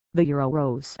The euro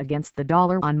rose against the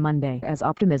dollar on Monday as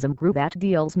optimism grew that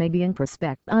deals may be in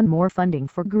prospect on more funding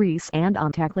for Greece and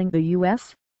on tackling the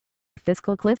U.S.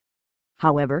 fiscal cliff.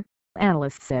 However,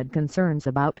 analysts said concerns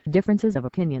about differences of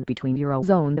opinion between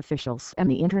Eurozone officials and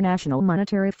the International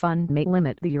Monetary Fund may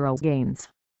limit the euro's gains.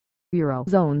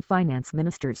 Eurozone finance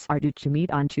ministers are due to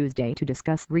meet on Tuesday to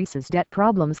discuss Greece's debt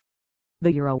problems.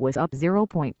 The euro was up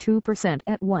 0.2%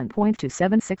 at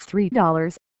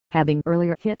 $1.2763, having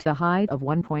earlier hit a high of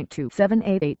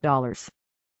 $1.2788.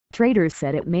 Traders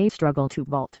said it may struggle to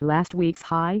vault last week's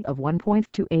high of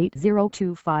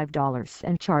 $1.28025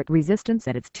 and chart resistance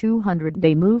at its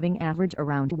 200-day moving average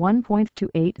around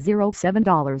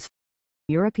 $1.2807.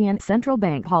 European Central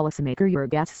Bank policymaker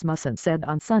Jurgen Asmussen said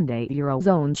on Sunday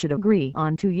Eurozone should agree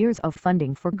on 2 years of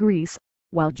funding for Greece,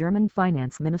 while German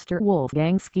Finance Minister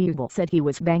Wolfgang Schäuble said he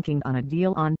was banking on a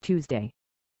deal on Tuesday.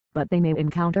 But they may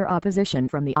encounter opposition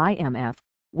from the IMF,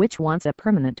 which wants a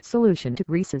permanent solution to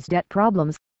Greece's debt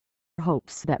problems.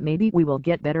 Hopes that maybe we will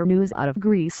get better news out of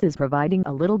Greece is providing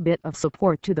a little bit of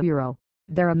support to the euro.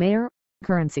 Dara Mayer,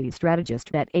 currency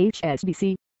strategist at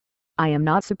HSBC. I am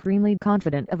not supremely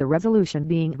confident of the resolution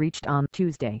being reached on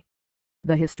Tuesday.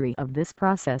 The history of this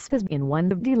process has been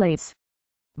one of delays.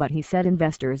 But he said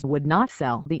investors would not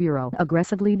sell the euro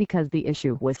aggressively because the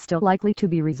issue was still likely to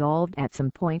be resolved at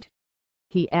some point.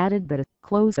 He added that a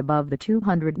close above the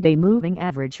 200-day moving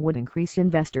average would increase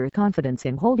investor confidence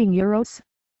in holding euros.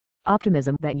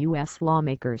 Optimism that U.S.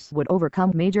 lawmakers would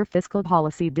overcome major fiscal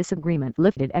policy disagreement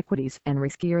lifted equities and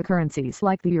riskier currencies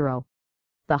like the euro.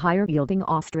 The higher-yielding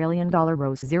Australian dollar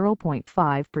rose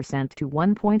 0.5% to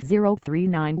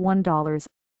 $1.0391.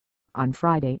 On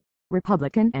Friday,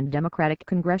 Republican and Democratic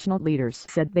congressional leaders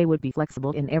said they would be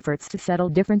flexible in efforts to settle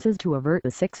differences to avert the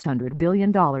 $600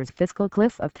 billion fiscal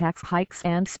cliff of tax hikes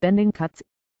and spending cuts.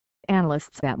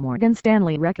 Analysts at Morgan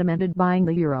Stanley recommended buying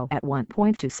the euro at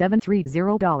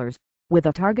 $1.2730, with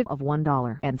a target of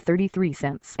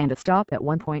 $1.33 and a stop at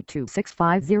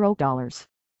 $1.2650.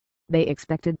 They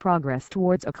expected progress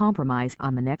towards a compromise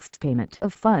on the next payment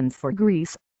of funds for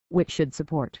Greece, which should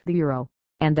support the euro,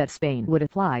 and that Spain would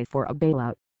apply for a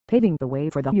bailout, paving the way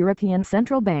for the European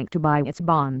Central Bank to buy its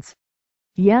bonds.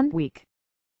 Yen weak.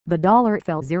 The dollar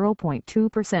fell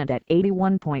 0.2% at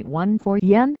 81.14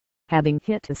 yen, having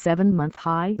hit a 7-month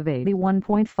high of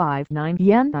 81.59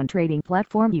 yen on trading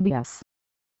platform EBS.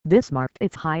 This marked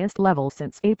its highest level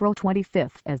since April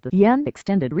 25 as the yen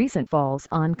extended recent falls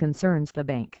on concerns the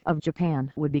Bank of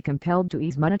Japan would be compelled to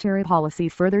ease monetary policy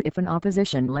further if an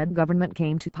opposition-led government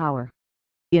came to power.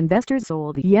 Investors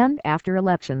sold the yen after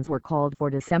elections were called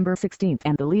for December 16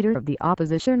 and the leader of the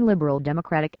opposition Liberal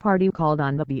Democratic Party called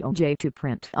on the BOJ to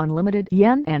print unlimited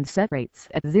yen and set rates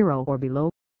at 0 or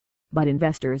below. But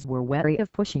investors were wary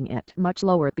of pushing it much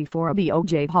lower before a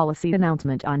BOJ policy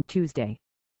announcement on Tuesday.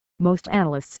 Most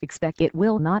analysts expect it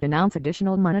will not announce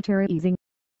additional monetary easing.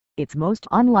 It's most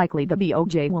unlikely the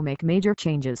BOJ will make major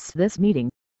changes this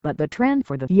meeting, but the trend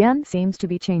for the yen seems to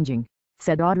be changing,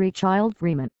 said Audrey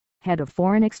Child-Freeman, head of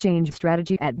foreign exchange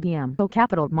strategy at BMO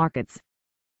Capital Markets.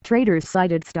 Traders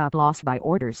cited stop-loss buy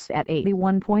orders at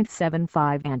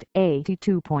 81.75 and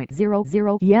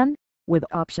 82.00 yen, with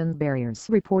options barriers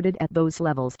reported at those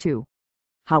levels too.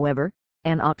 However,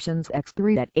 an options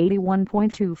expiry at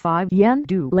 81.25 yen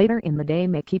due later in the day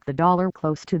may keep the dollar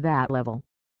close to that level.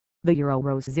 The euro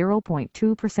rose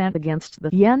 0.2% against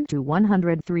the yen to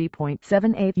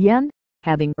 103.78 yen,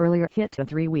 having earlier hit a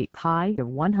 3-week high of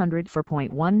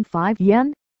 104.15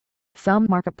 yen. Some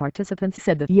market participants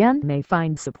said the yen may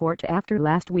find support after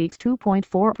last week's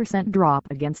 2.4% drop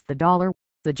against the dollar,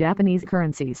 the Japanese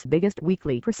currency's biggest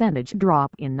weekly percentage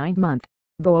drop in 9 months,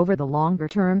 though over the longer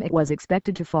term it was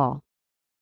expected to fall.